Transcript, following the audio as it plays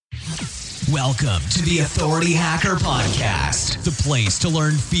Welcome to the Authority Hacker Podcast, the place to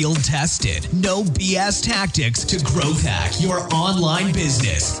learn field-tested, no BS tactics to growth hack your online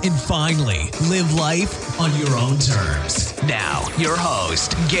business and finally live life on your own terms. Now, your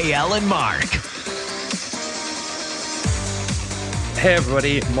host, Gael and Mark. Hey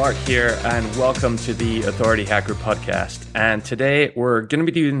everybody, Mark here, and welcome to the Authority Hacker Podcast. And today we're going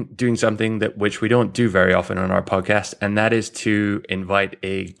to be doing something which we don't do very often on our podcast, and that is to invite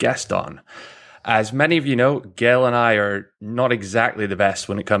a guest on. As many of you know, Gail and I are not exactly the best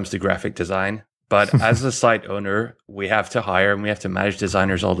when it comes to graphic design, but as a site owner, we have to hire and we have to manage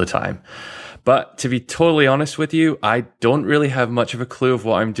designers all the time. But to be totally honest with you, I don't really have much of a clue of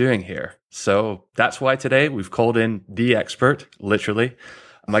what I'm doing here. So that's why today we've called in the expert, literally.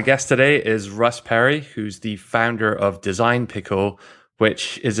 My guest today is Russ Perry, who's the founder of Design Pickle,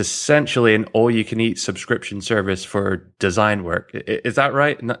 which is essentially an all-you-can-eat subscription service for design work. Is that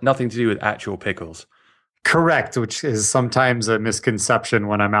right? Nothing to do with actual pickles. Correct, which is sometimes a misconception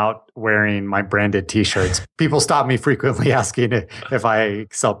when I'm out wearing my branded t-shirts. People stop me frequently asking if I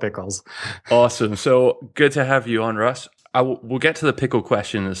sell pickles. Awesome. So good to have you on, Russ. We'll get to the pickle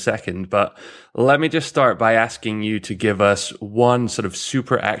question in a second, but let me just start by asking you to give us one sort of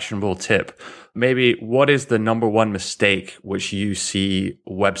super actionable tip. Maybe what is the number one mistake which you see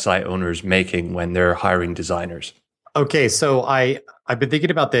website owners making when they're hiring designers? Okay, so I've been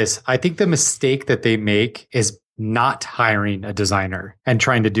thinking about this. I think the mistake that they make is not hiring a designer and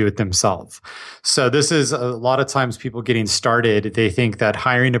trying to do it themselves. So this is a lot of times people getting started, they think that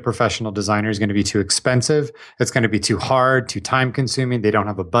hiring a professional designer is going to be too expensive. It's going to be too hard, too time consuming. They don't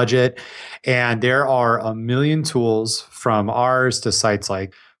have a budget. And there are a million tools from ours to sites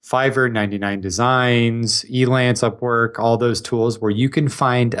like Fiverr, 99 Designs, Elance, Upwork, all those tools where you can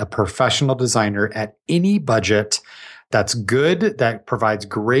find a professional designer at any budget that's good, that provides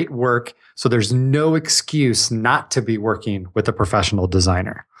great work. So there's no excuse not to be working with a professional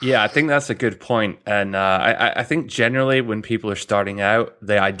designer. Yeah, I think that's a good point. And I think generally when people are starting out,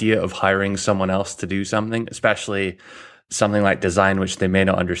 the idea of hiring someone else to do something, especially something like design, which they may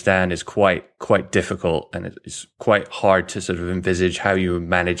not understand, is quite difficult. And it's quite hard to sort of envisage how you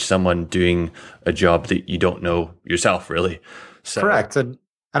manage someone doing a job that you don't know yourself, really. So, correct.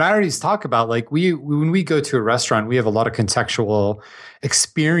 And I already talk about, like, when we go to a restaurant, we have a lot of contextual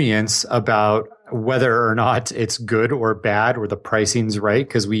experience about whether or not it's good or bad or the pricing's right,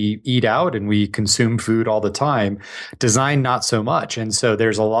 because we eat out and we consume food all the time. Design, not so much. And so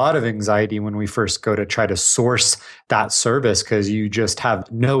there's a lot of anxiety when we first go to try to source that service because you just have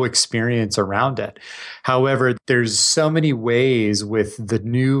no experience around it. However, there's so many ways with the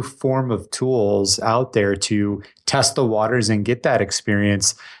new form of tools out there to test the waters and get that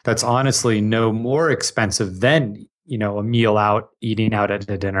experience that's honestly no more expensive than, a meal out, eating out at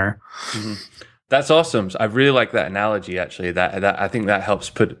a dinner. Mm-hmm. That's awesome. I really like that analogy, actually. That I think that helps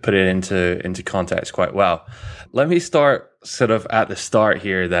put it into context quite well. Let me start sort of at the start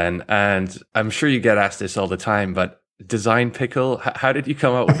here then. And I'm sure you get asked this all the time, but Design Pickle, how did you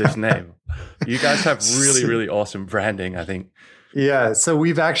come up with this name? You guys have really, really awesome branding, I think. Yeah. So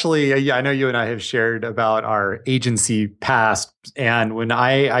we've actually, I know you and I have shared about our agency past. And when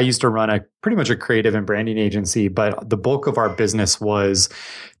I used to run pretty much a creative and branding agency, but the bulk of our business was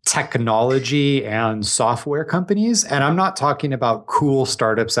technology and software companies. And I'm not talking about cool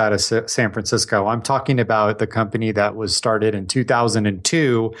startups out of San Francisco. I'm talking about the company that was started in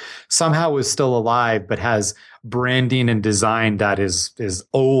 2002, somehow is still alive, but has branding and design that is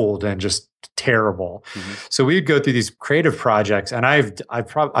old and just terrible. Mm-hmm. So we would go through these creative projects, and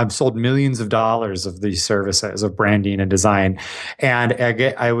I've sold millions of dollars of these services of branding and design, and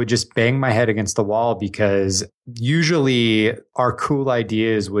I would just bang my head against the wall because usually our cool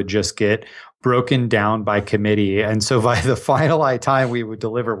ideas would just get broken down by committee, and so by the final time we would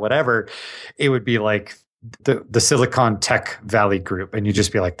deliver whatever, it would be like the Silicon Tech Valley group, and you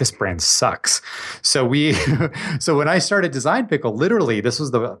just be like, this brand sucks. So when I started Design Pickle, literally this was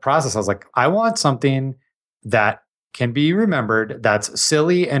the process. I was like, I want something that can be remembered, that's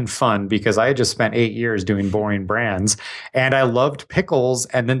silly and fun, because I had just spent 8 years doing boring brands and I loved pickles.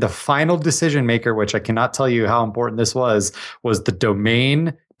 And then the final decision maker, which I cannot tell you how important this was the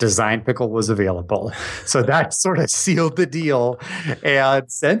domain. Design Pickle was available. So that sort of sealed the deal.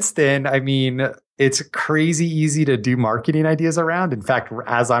 And since then, I mean, it's crazy easy to do marketing ideas around. In fact,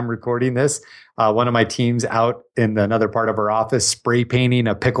 as I'm recording this, one of my teams out in another part of our office spray painting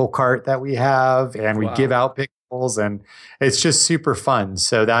a pickle cart that we have, and we give out pickles, and it's just super fun.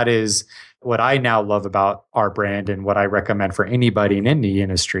 So that is what I now love about our brand and what I recommend for anybody in any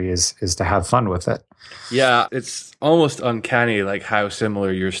industry is to have fun with it. Yeah, it's almost uncanny like how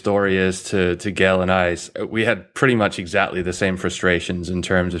similar your story is to Gail and I's. We had pretty much exactly the same frustrations in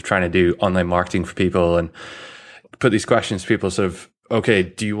terms of trying to do online marketing for people and put these questions to people sort of, okay,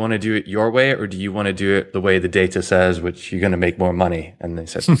 do you want to do it your way or do you want to do it the way the data says, which you're going to make more money? And they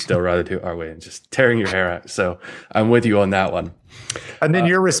said, still rather do it our way, and just tearing your hair out. So I'm with you on that one. And then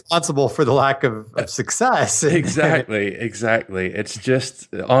you're responsible for the lack of success. Exactly. It's just,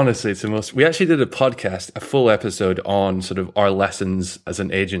 honestly, it's the most, we actually did a podcast, a full episode on sort of our lessons as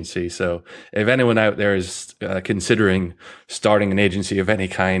an agency. So if anyone out there is considering starting an agency of any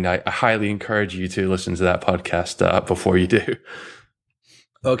kind, I highly encourage you to listen to that podcast before you do.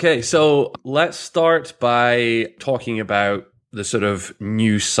 Okay, so let's start by talking about the sort of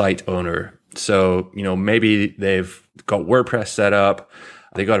new site owner. So, maybe they've got WordPress set up,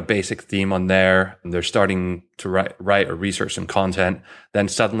 they got a basic theme on there, and they're starting to write or research some content. Then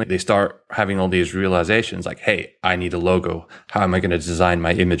suddenly they start having all these realizations like, hey, I need a logo. How am I going to design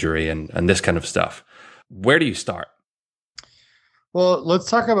my imagery and this kind of stuff? Where do you start? Well, let's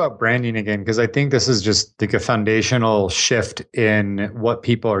talk about branding again, because I think this is just like a foundational shift in what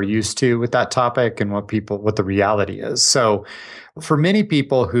people are used to with that topic and what the reality is. So for many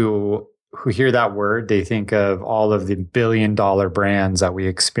people who hear that word, they think of all of the billion-dollar brands that we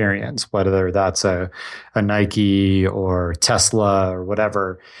experience, whether that's a Nike or Tesla or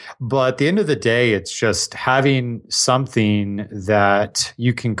whatever. But at the end of the day, it's just having something that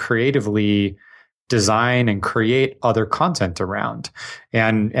you can creatively design and create other content around.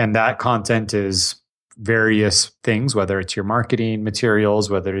 And that content is various things, whether it's your marketing materials,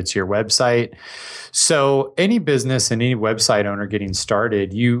 whether it's your website. So any business and any website owner getting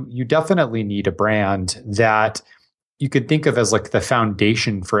started, you definitely need a brand that you could think of as like the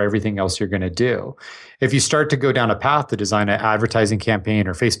foundation for everything else you're going to do. If you start to go down a path to design an advertising campaign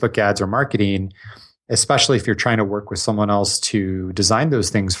or Facebook ads or marketing, especially if you're trying to work with someone else to design those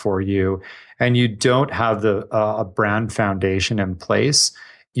things for you, and you don't have a brand foundation in place,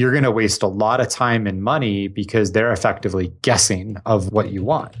 you're going to waste a lot of time and money because they're effectively guessing of what you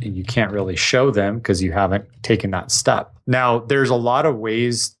want, and you can't really show them because you haven't taken that step. Now, there's a lot of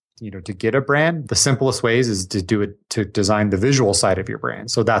ways, to get a brand. The simplest ways is to design the visual side of your brand.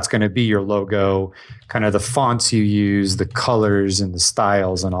 So that's going to be your logo, kind of the fonts you use, the colors and the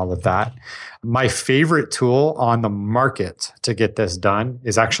styles and all of that. My favorite tool on the market to get this done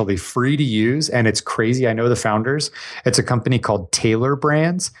is actually free to use, and it's crazy. I know the founders. It's a company called Tailor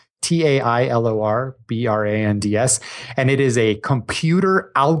Brands, TAILOR BRANDS, and it is a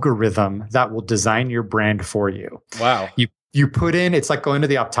computer algorithm that will design your brand for you. Wow. You put in, it's like going to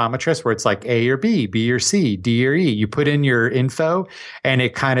the optometrist where it's like A or B, B or C, D or E. You put in your info and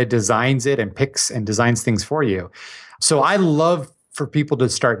it kind of designs it and picks and designs things for you. So I love for people to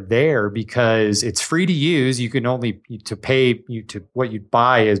start there because it's free to use. You can only to pay you to what you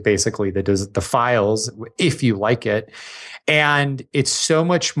buy is basically the files if you like it. And it's so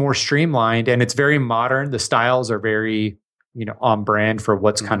much more streamlined and it's very modern. The styles are very on brand for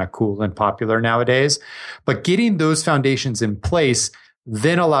what's kind of cool and popular nowadays. But getting those foundations in place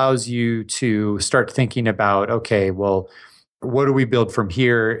then allows you to start thinking about, okay, well, what do we build from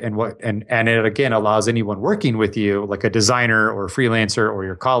here? And it again allows anyone working with you, like a designer or a freelancer or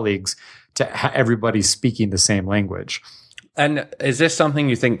your colleagues, to everybody speaking the same language. And is this something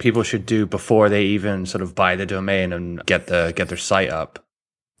you think people should do before they even sort of buy the domain and get their site up?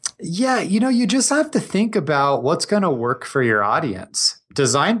 Yeah, you just have to think about what's going to work for your audience.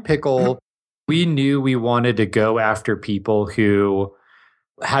 Design Pickle, we knew we wanted to go after people who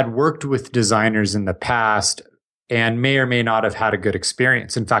had worked with designers in the past and may or may not have had a good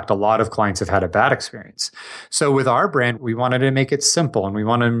experience. In fact, a lot of clients have had a bad experience. So with our brand, we wanted to make it simple and we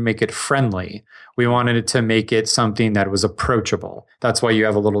wanted to make it friendly. We wanted to make it something that was approachable. That's why you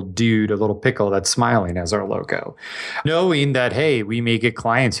have a little dude, a little pickle that's smiling as our logo. Knowing that, hey, we may get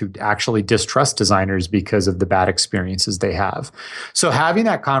clients who actually distrust designers because of the bad experiences they have. So having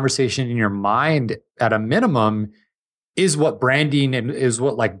that conversation in your mind at a minimum is what branding and is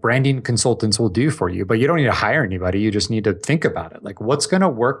what like branding consultants will do for you. But you don't need to hire anybody. You just need to think about it. Like what's going to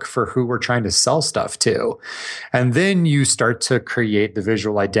work for who we're trying to sell stuff to. And then you start to create the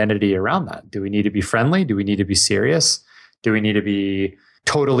visual identity around that. Do we need to be friendly? Do we need to be serious? Do we need to be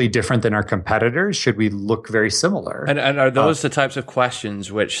totally different than our competitors? Should we look very similar? And are those the types of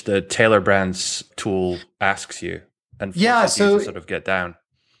questions which the Tailor Brands tool asks you and forces you to sort of get down?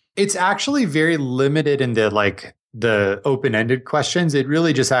 It's actually very limited in the like the open-ended questions. It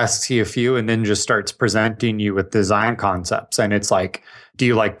really just asks you a few and then just starts presenting you with design concepts. And it's like, do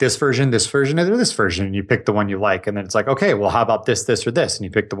you like this version, or this version? And you pick the one you like. And then it's like, okay, well, how about this, or this? And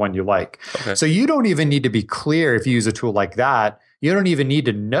you pick the one you like. Okay. So you don't even need to be clear if you use a tool like that. You don't even need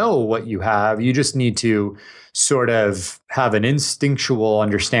to know what you have. You just need to sort of have an instinctual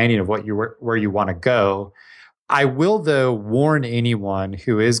understanding of where you want to go. I will, though, warn anyone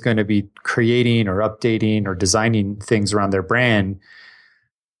who is going to be creating or updating or designing things around their brand,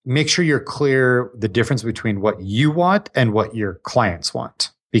 make sure you're clear the difference between what you want and what your clients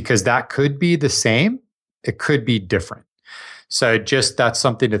want, because that could be the same. It could be different. So just that's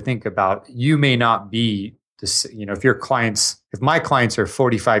something to think about. You may not be this, if my clients are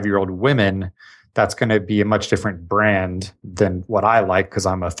 45-year-old women, that's going to be a much different brand than what I like because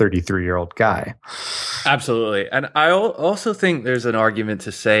I'm a 33-year-old guy. Absolutely. And I also think there's an argument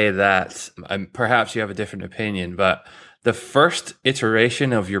to say that perhaps you have a different opinion, but the first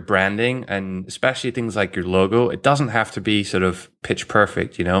iteration of your branding, and especially things like your logo, it doesn't have to be sort of pitch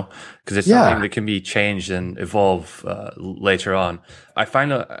perfect, because it's something that can be changed and evolve later on. I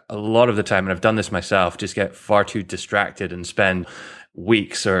find a lot of the time, and I've done this myself, just get far too distracted and spend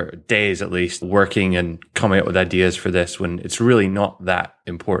weeks or days at least working and coming up with ideas for this when it's really not that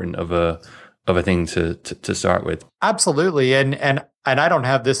important of a thing to start with. Absolutely. And I don't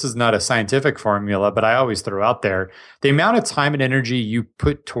have, this is not a scientific formula, but I always throw out there, the amount of time and energy you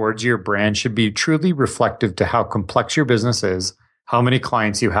put towards your brand should be truly reflective to how complex your business is, how many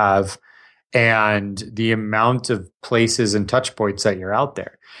clients you have, and the amount of places and touch points that you're out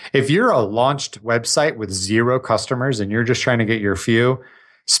there. If you're a launched website with 0 customers and you're just trying to get your few,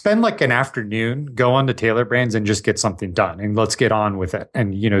 spend like an afternoon, go on to Taylor Brands and just get something done, and let's get on with it.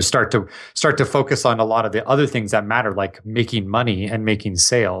 And start to focus on a lot of the other things that matter, like making money and making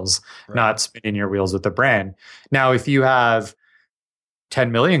sales, right, not spinning your wheels with the brand. Now, if you have 10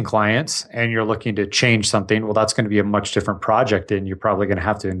 million clients and you're looking to change something, well, that's going to be a much different project. And you're probably going to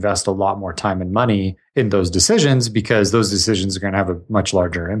have to invest a lot more time and money in those decisions, because those decisions are going to have a much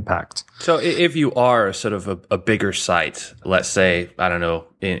larger impact. So if you are sort of a bigger site, let's say, I don't know,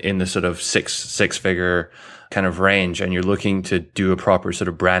 in the sort of six figure kind of range, and you're looking to do a proper sort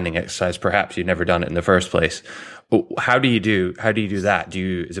of branding exercise, perhaps you've never done it in the first place. How do you do that?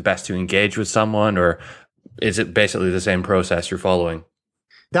 Is it best to engage with someone, or is it basically the same process you're following?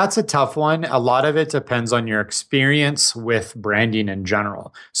 That's a tough one. A lot of it depends on your experience with branding in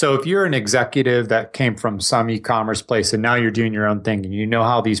general. So if you're an executive that came from some e-commerce place and now you're doing your own thing and you know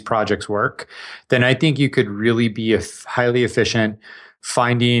how these projects work, then I think you could really be highly efficient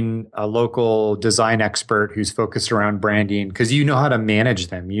finding a local design expert who's focused around branding, because you know how to manage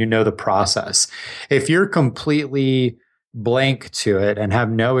them. You know the process. If you're completely blank to it and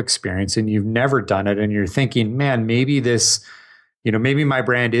have no experience and you've never done it and you're thinking, man, maybe maybe my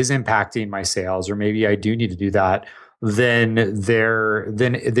brand is impacting my sales, or maybe I do need to do that, then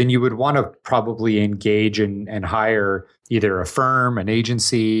you would want to probably engage and hire either a firm, an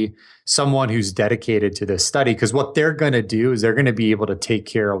agency, someone who's dedicated to this study. Because what they're going to do is they're going to be able to take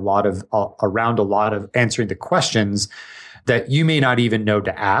care around a lot of answering the questions that you may not even know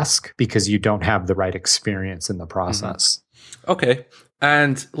to ask because you don't have the right experience in the process. Mm-hmm. Okay.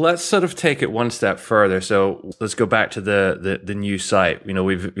 And let's sort of take it one step further. So let's go back to the new site.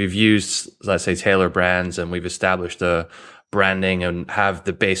 We've used, let's say, Taylor Brands, and we've established the branding and have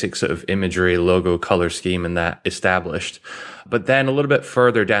the basic sort of imagery, logo, color scheme, and that established. But then a little bit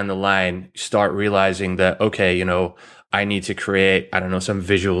further down the line, you start realizing that, okay, I need to create, I don't know, some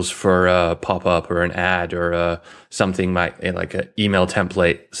visuals for a pop-up or an ad or something like an email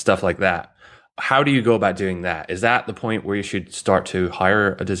template, stuff like that. How do you go about doing that? Is that the point where you should start to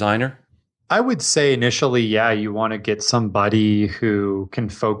hire a designer? I would say initially, yeah, you want to get somebody who can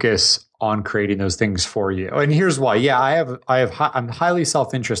focus on creating those things for you. And here's why. Yeah, I'm highly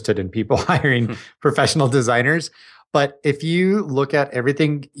self-interested in people hiring professional designers. But if you look at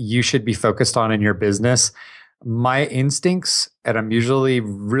everything you should be focused on in your business, my instincts, and I'm usually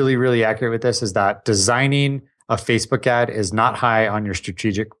really, really accurate with this, is that designing a Facebook ad is not high on your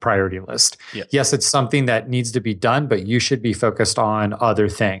strategic priority list. Yes, it's something that needs to be done, but you should be focused on other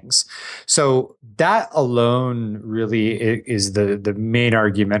things. So that alone really is the main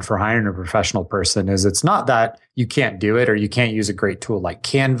argument for hiring a professional person. Is it's not that you can't do it or you can't use a great tool like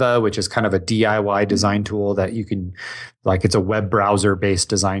Canva, which is kind of a DIY design tool that you can, it's a web browser based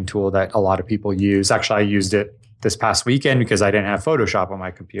design tool that a lot of people use. Actually, I used it this past weekend because I didn't have Photoshop on my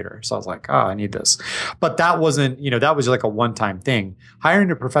computer. So I was like, I need this. But that wasn't, that was like a one-time thing.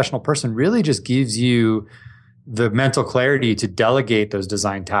 Hiring a professional person really just gives you the mental clarity to delegate those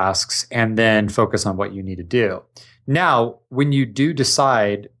design tasks and then focus on what you need to do. Now, when you do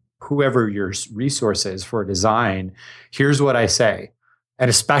decide whoever your resource is for design, here's what I say. And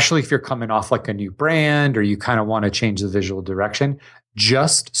especially if you're coming off like a new brand or you kind of want to change the visual direction,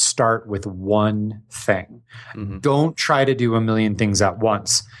 just start with one thing. Mm-hmm. Don't try to do a million things at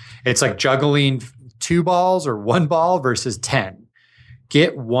once. It's like juggling 2 balls or 1 ball versus 10.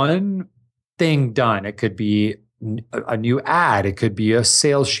 Get one thing done. It could be a new ad. It could be a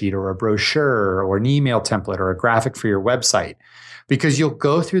sales sheet or a brochure or an email template or a graphic for your website, because you'll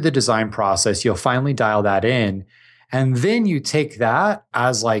go through the design process. You'll finally dial that in. And then you take that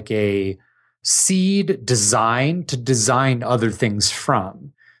as like a seed design to design other things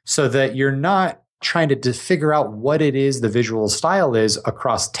from, so that you're not trying to figure out what it is the visual style is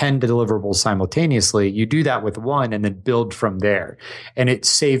across 10 deliverables simultaneously. You do that with one and then build from there. And it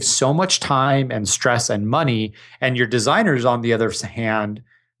saves so much time and stress and money. And your designers, on the other hand,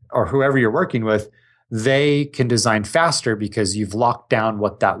 or whoever you're working with, they can design faster because you've locked down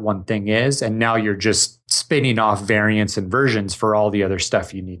what that one thing is. And now you're just spinning off variants and versions for all the other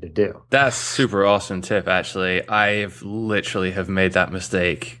stuff you need to do. That's super awesome tip, actually. I've literally have made that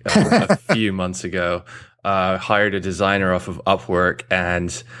mistake a few months ago. Hired a designer off of Upwork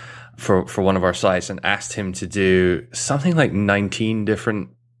and for one of our sites, and asked him to do something like 19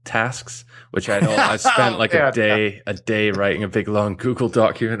 different tasks, which I spent like a day writing a big long Google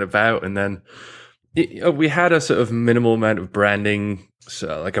document about. And then we had a sort of minimal amount of branding,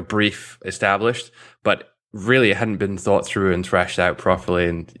 so like a brief established, but really it hadn't been thought through and thrashed out properly.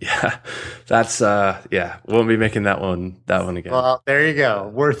 And that's won't be making that one again. Well, there you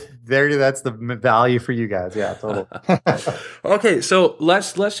go. That's the value for you guys. Yeah, totally. Okay, so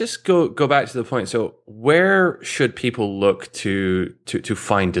let's just go back to the point. So where should people look to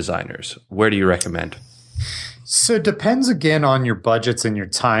find designers? Where do you recommend? So it depends again on your budgets and your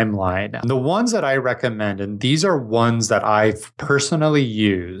timeline. The ones that I recommend, and these are ones that I've personally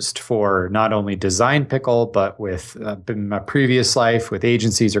used for not only Design Pickle, but with in my previous life with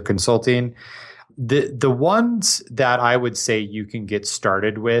agencies or consulting. The ones that I would say you can get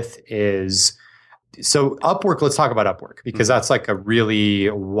started with is, so Upwork, let's talk about Upwork, because that's like a really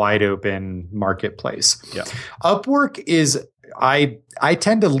wide open marketplace. Yeah. Upwork is, I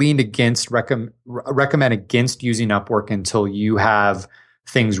tend to lean against, recommend against using Upwork until you have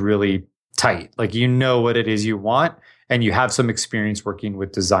things really tight. Like you know what it is you want and you have some experience working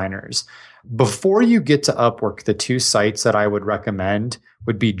with designers. Before you get to Upwork, the 2 sites that I would recommend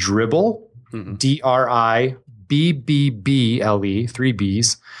would be Dribbble, DRIBBBLE, 3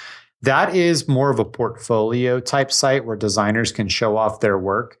 Bs. That is more of a portfolio type site where designers can show off their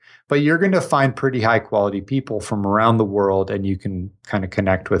work, but you're going to find pretty high quality people from around the world and you can kind of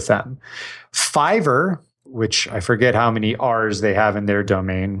connect with them. Fiverr, which I forget how many R's they have in their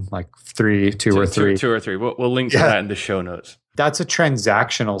domain, like two or three. We'll link to that in the show notes. That's a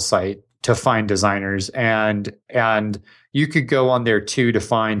transactional site to find designers, and you could go on there too to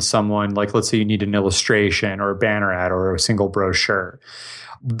find someone, like let's say you need an illustration or a banner ad or a single brochure.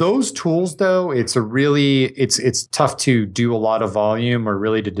 Those tools, though, it's tough to do a lot of volume or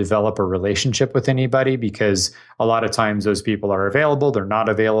really to develop a relationship with anybody, because a lot of times those people are available, they're not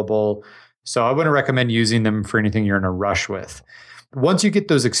available. So I wouldn't recommend using them for anything you're in a rush with. Once you get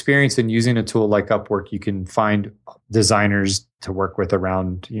those experience in using a tool like Upwork, you can find designers to work with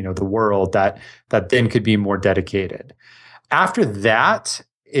around, the world that then could be more dedicated. After that,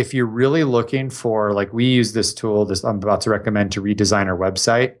 if you're really looking for, like we use this tool, I'm about to recommend, to redesign our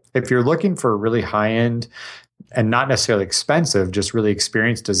website. If you're looking for a really high end and not necessarily expensive, just really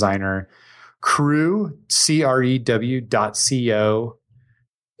experienced designer, Crew, CREW.co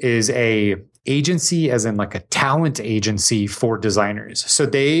is a agency, as in like a talent agency for designers. So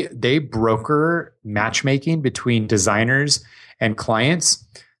they broker matchmaking between designers and clients.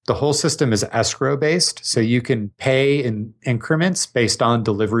 The whole system is escrow based, so you can pay in increments based on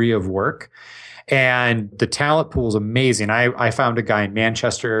delivery of work. And the talent pool is amazing. I found a guy in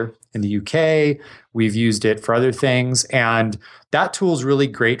Manchester in the UK. We've used it for other things. And that tool is really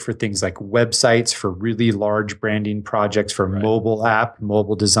great for things like websites, for really large branding projects, for mobile app,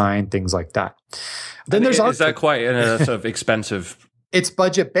 mobile design, things like that. Then there's is that quite a sort of expensive? It's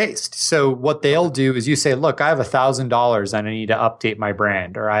budget based. So what they'll do is you say, look, I have $1,000 and I need to update my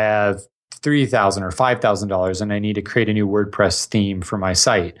brand, or I have $3,000 or $5,000 and I need to create a new WordPress theme for my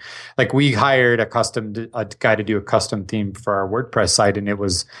site. Like we hired a guy to do a custom theme for our WordPress site, and it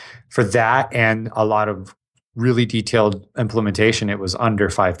was for that and a lot of really detailed implementation. It was under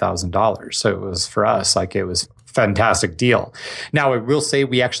 $5,000. So it was, for us, like it was fantastic deal. Now, I will say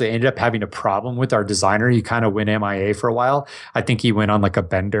we actually ended up having a problem with our designer. He kind of went MIA for a while. I think he went on like a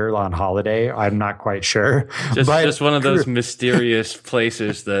bender on holiday. I'm not quite sure. Just one of those mysterious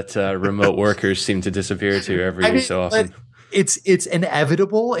places that remote workers seem to disappear to every so often. It's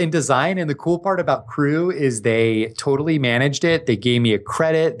inevitable in design. And the cool part about Crew is they totally managed it. They gave me a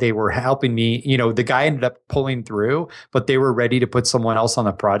credit. They were helping me. The guy ended up pulling through, but they were ready to put someone else on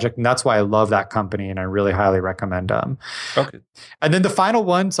the project. And that's why I love that company. And I really highly recommend them. Okay. And then the final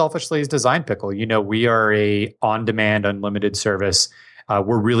one, selfishly, is Design Pickle. We are a on-demand, unlimited service.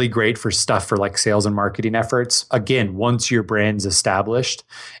 We're really great for stuff for like sales and marketing efforts. Again, once your brand's established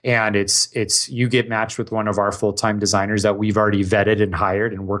and it's you get matched with one of our full-time designers that we've already vetted and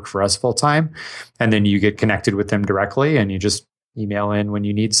hired and work for us full-time. And then you get connected with them directly and you just email in when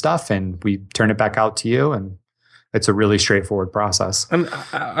you need stuff and we turn it back out to you. And it's a really straightforward process.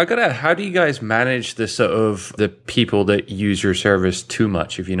 How do you guys manage the sort of the people that use your service too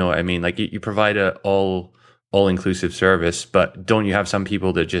much, if you know what I mean? Like you provide a all-inclusive service, but don't you have some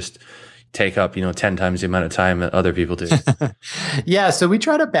people that just take up, 10 times the amount of time that other people do? Yeah. So we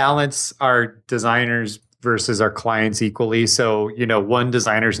try to balance our designers versus our clients equally. So, one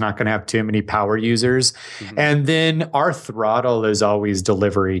designer is not going to have too many power users. Mm-hmm. And then our throttle is always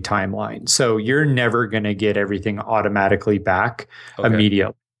delivery timeline. So you're never going to get everything automatically back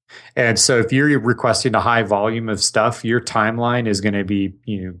immediately. And so if you're requesting a high volume of stuff, your timeline is going to be,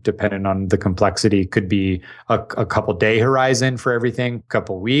 dependent on the complexity, could be a couple day horizon for everything, a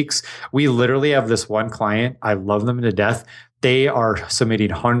couple weeks. We literally have this one client. I love them to death. They are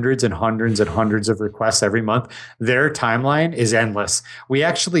submitting hundreds and hundreds and hundreds of requests every month. Their timeline is endless. We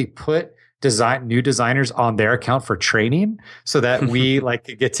actually put new designers on their account for training so that we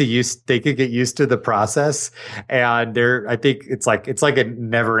they could get used to the process. And I think it's like a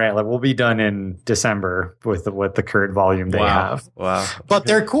never end. Like we'll be done in December with the current volume they have. Wow. But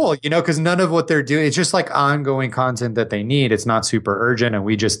they're cool, because none of what they're doing, it's just like ongoing content that they need. It's not super urgent. And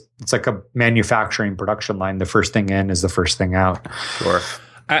it's like a manufacturing production line. The first thing in is the first thing out. Sure.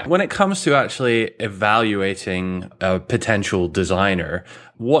 When it comes to actually evaluating a potential designer,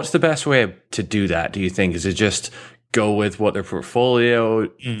 what's the best way to do that, do you think? Is it just go with what their portfolio,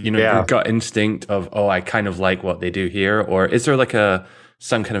 your gut instinct of, I kind of like what they do here? Or is there like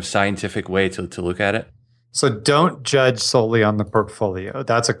some kind of scientific way to look at it? So don't judge solely on the portfolio.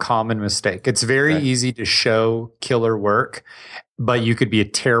 That's a common mistake. It's very easy to show killer work, but you could be a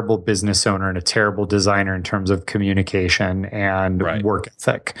terrible business owner and a terrible designer in terms of communication and work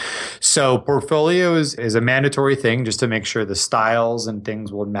ethic. So portfolio is a mandatory thing just to make sure the styles and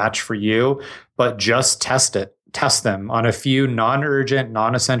things will match for you, but just test it. Test them on a few non-urgent,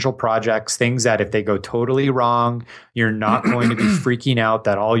 non-essential projects, things that if they go totally wrong, you're not going to be freaking out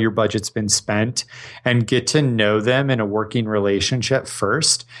that all your budget's been spent, and get to know them in a working relationship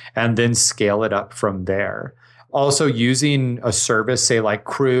first and then scale it up from there. Also using a service, say like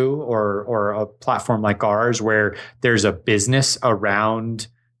Crew or a platform like ours, where there's a business around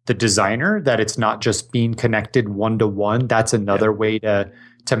the designer, that it's not just being connected one-to-one. That's another way to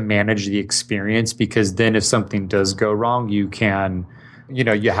manage the experience, because then if something does go wrong, you can, you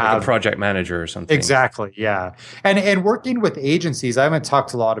have like a project manager or something. Exactly. Yeah. And working with agencies, I haven't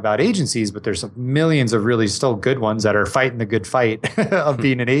talked a lot about agencies, but there's millions of really still good ones that are fighting the good fight of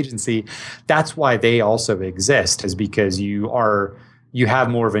being an agency. That's why they also exist, is because you have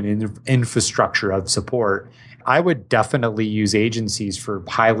more of an infrastructure of support. I would definitely use agencies for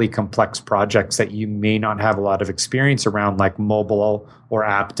highly complex projects that you may not have a lot of experience around, like mobile or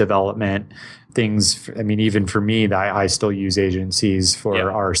app development things. I mean, even for me, I still use agencies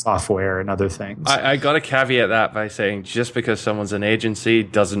for our software and other things. I got to caveat that by saying just because someone's an agency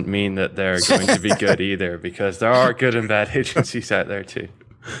doesn't mean that they're going to be good either, because there are good and bad agencies out there too.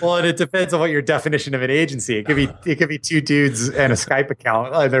 Well, and it depends on what your definition of an agency. It could be two dudes and a Skype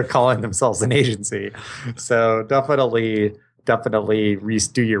account, and they're calling themselves an agency. So definitely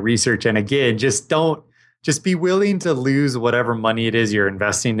do your research. And again, just be willing to lose whatever money it is you're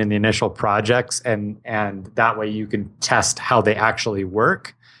investing in the initial projects, and that way you can test how they actually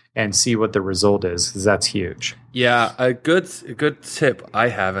work and see what the result is, because that's huge. Yeah, a good tip I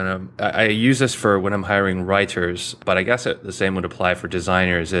have, and I use this for when I'm hiring writers, but I guess the same would apply for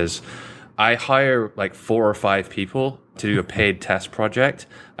designers, is I hire like 4 or 5 people to do a paid test project,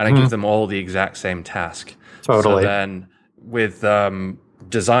 and I give them all the exact same task. Totally. So then with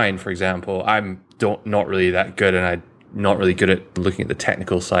design, for example, I'm not really that good, and I'm not really good at looking at the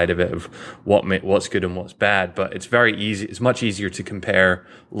technical side of it, of what's good and what's bad. But it's very easy. It's much easier to compare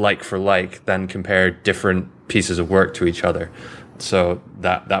like for like than compare different pieces of work to each other. So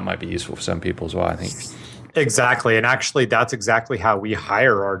that might be useful for some people as well, I think. Exactly. And actually, that's exactly how we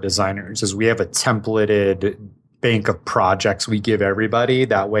hire our designers is we have a templated bank of projects we give everybody.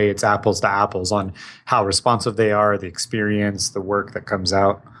 That way it's apples to apples on how responsive they are, the experience, the work that comes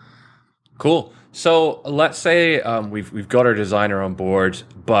out. Cool. So let's say we've got our designer on board,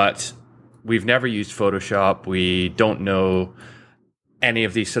 but we've never used Photoshop. We don't know any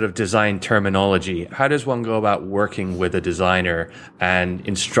of these sort of design terminology. How does one go about working with a designer and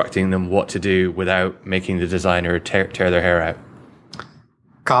instructing them what to do without making the designer tear their hair out?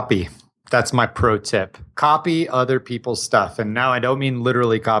 Copy. That's my pro tip. Copy other people's stuff. And now I don't mean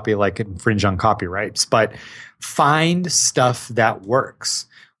literally copy like infringe on copyrights, but find stuff that works.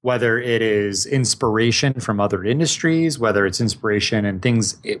 Whether it is inspiration from other industries, whether it's inspiration and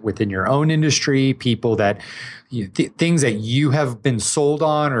things within your own industry, people that things that you have been sold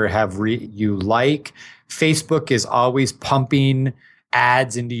on or have you like. Facebook is always pumping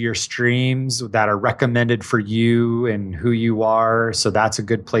ads into your streams that are recommended for you and who you are. So that's a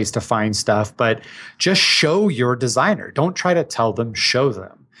good place to find stuff. But just show your designer. Don't try to tell them, show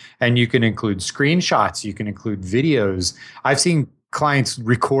them. And you can include screenshots. You can include videos. I've seen clients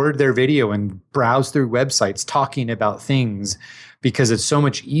record their video and browse through websites talking about things because it's so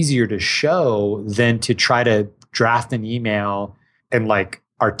much easier to show than to try to draft an email and like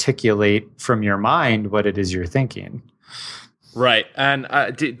articulate from your mind what it is you're thinking. Right. And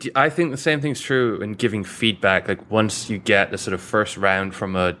I think the same thing's true in giving feedback. Like once you get the sort of first round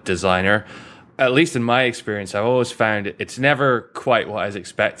from a designer, at least in my experience, I've always found it's never quite what I was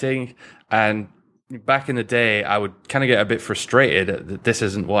expecting. And back in the day, I would kind of get a bit frustrated that this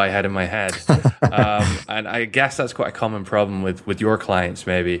isn't what I had in my head. And I guess that's quite a common problem with your clients,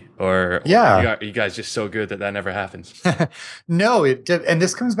 maybe. Or are you guys just so good that never happens? No, and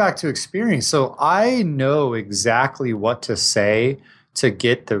this comes back to experience. So I know exactly what to say to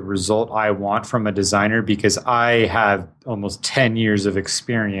get the result I want from a designer because I have almost 10 years of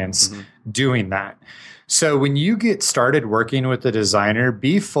experience doing that. So when you get started working with a designer,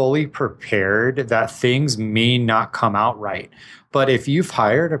 be fully prepared that things may not come out right. But if you've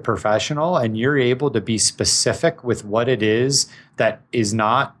hired a professional and you're able to be specific with what it is that is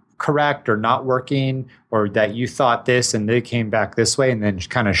not correct or not working, or that you thought this and they came back this way, and then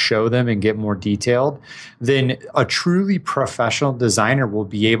kind of show them and get more detailed, then a truly professional designer will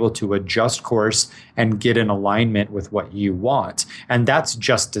be able to adjust course and get in alignment with what you want. And that's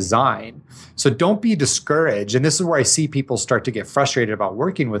just design. So don't be discouraged. And this is where I see people start to get frustrated about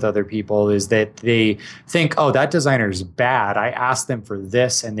working with other people, is that they think, oh, that designer's bad. I asked them for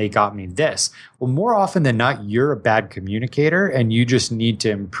this and they got me this. Well, more often than not, you're a bad communicator and you just need to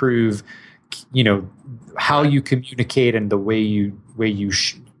improve, how you communicate and the way you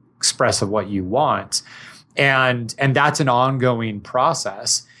express of what you want. And that's an ongoing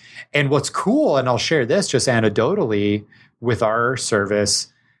process. And what's cool, and I'll share this just anecdotally with our service,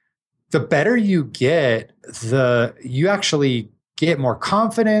 the better you get, you actually get more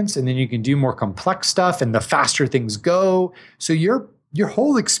confidence, and then you can do more complex stuff, and the faster things go. So your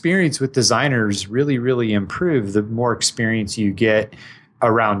whole experience with designers really, really improve the more experience you get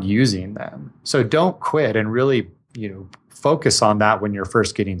around using them. So don't quit, and really, focus on that when you're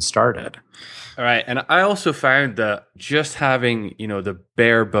first getting started. All right. And I also found that just having, the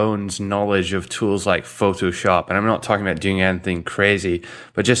bare bones knowledge of tools like Photoshop, and I'm not talking about doing anything crazy,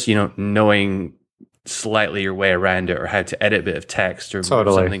 but just, knowing slightly your way around it, or how to edit a bit of text or move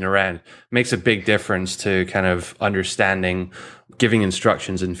something around, makes a big difference to kind of understanding, giving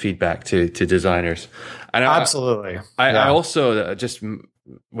instructions and feedback to designers. And absolutely. I also just,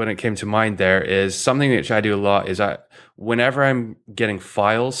 when it came to mind there, is something which I do a lot is whenever I'm getting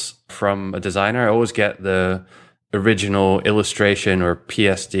files from a designer, I always get the original illustration or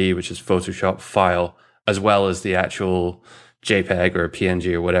PSD, which is Photoshop file, as well as the actual JPEG or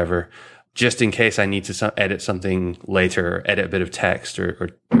PNG or whatever, just in case I need to edit something later, or edit a bit of text or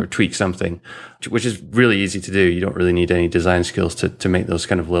tweak something, which is really easy to do. You don't really need any design skills to make those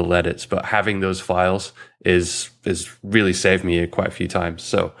kind of little edits, but having those files is really saved me quite a few times.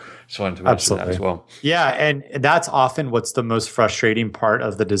 So just wanted to mention that as well. Yeah. And that's often what's the most frustrating part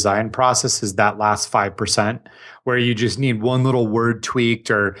of the design process, is that last 5% where you just need one little word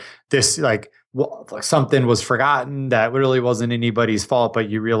tweaked, or this something was forgotten that really wasn't anybody's fault, but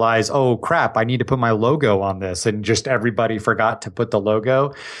you realize, oh crap, I need to put my logo on this, and just everybody forgot to put the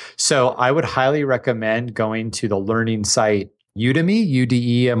logo. So I would highly recommend going to the learning site Udemy,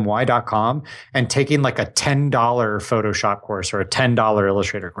 udemy.com, and taking like a $10 Photoshop course or a $10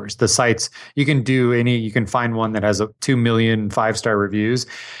 Illustrator course. The sites, you can find one that has 2 million 5-star reviews,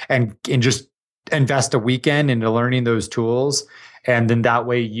 and just invest a weekend into learning those tools. And then that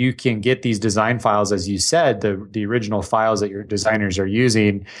way you can get these design files, as you said, the original files that your designers are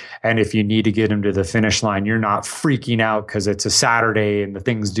using. And if you need to get them to the finish line, you're not freaking out because it's a Saturday and the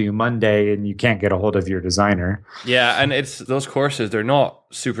thing's due Monday and you can't get a hold of your designer. Yeah, and it's those courses, they're not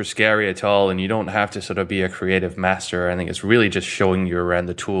super scary at all, and you don't have to sort of be a creative master. I think it's really just showing you around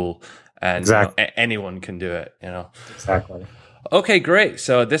the tool, and exactly. Anyone can do it, Exactly. Okay, great.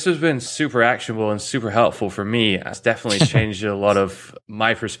 So this has been super actionable and super helpful for me. It's definitely changed a lot of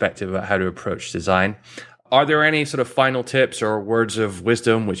my perspective about how to approach design. Are there any sort of final tips or words of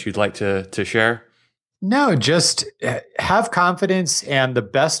wisdom which you'd like to share? No, just have confidence. And the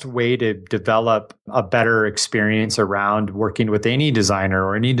best way to develop a better experience around working with any designer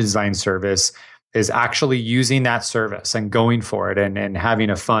or any design service is actually using that service and going for it and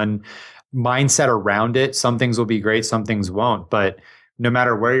having a fun mindset around it. Some things will be great, some things won't. But no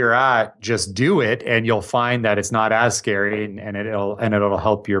matter where you're at, just do it, and you'll find that it's not as scary, and it'll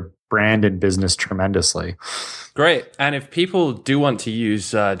help your brand and business tremendously. Great. And if people do want to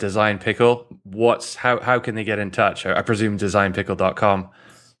use Design Pickle, how can they get in touch? I presume designpickle.com.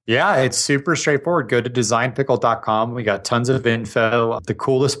 Yeah, it's super straightforward. Go to designpickle.com. We got tons of info. The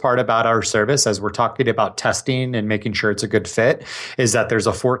coolest part about our service, as we're talking about testing and making sure it's a good fit, is that there's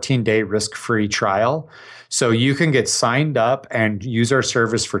a 14-day risk-free trial. So you can get signed up and use our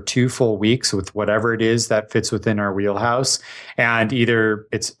service for 2 full weeks with whatever it is that fits within our wheelhouse. And either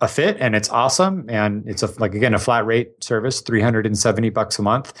it's a fit and it's awesome, and it's a flat rate service, $370 a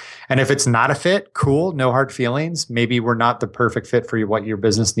month. And if it's not a fit, cool, no hard feelings. Maybe we're not the perfect fit for what your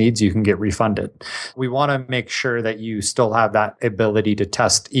business needs. You can get refunded. We want to make sure that you still have that ability to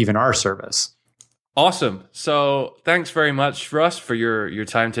test even our service. Awesome. So thanks very much, Russ, for your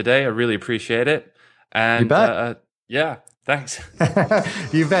time today. I really appreciate it. And you bet. Yeah, thanks.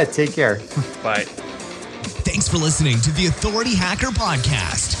 You bet. Take care. Bye. Thanks for listening to the Authority Hacker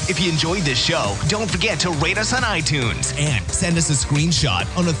Podcast. If you enjoyed this show, don't forget to rate us on iTunes and send us a screenshot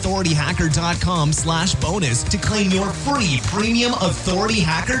on authorityhacker.com/bonus to claim your free premium Authority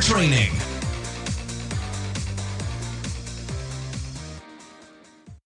Hacker training.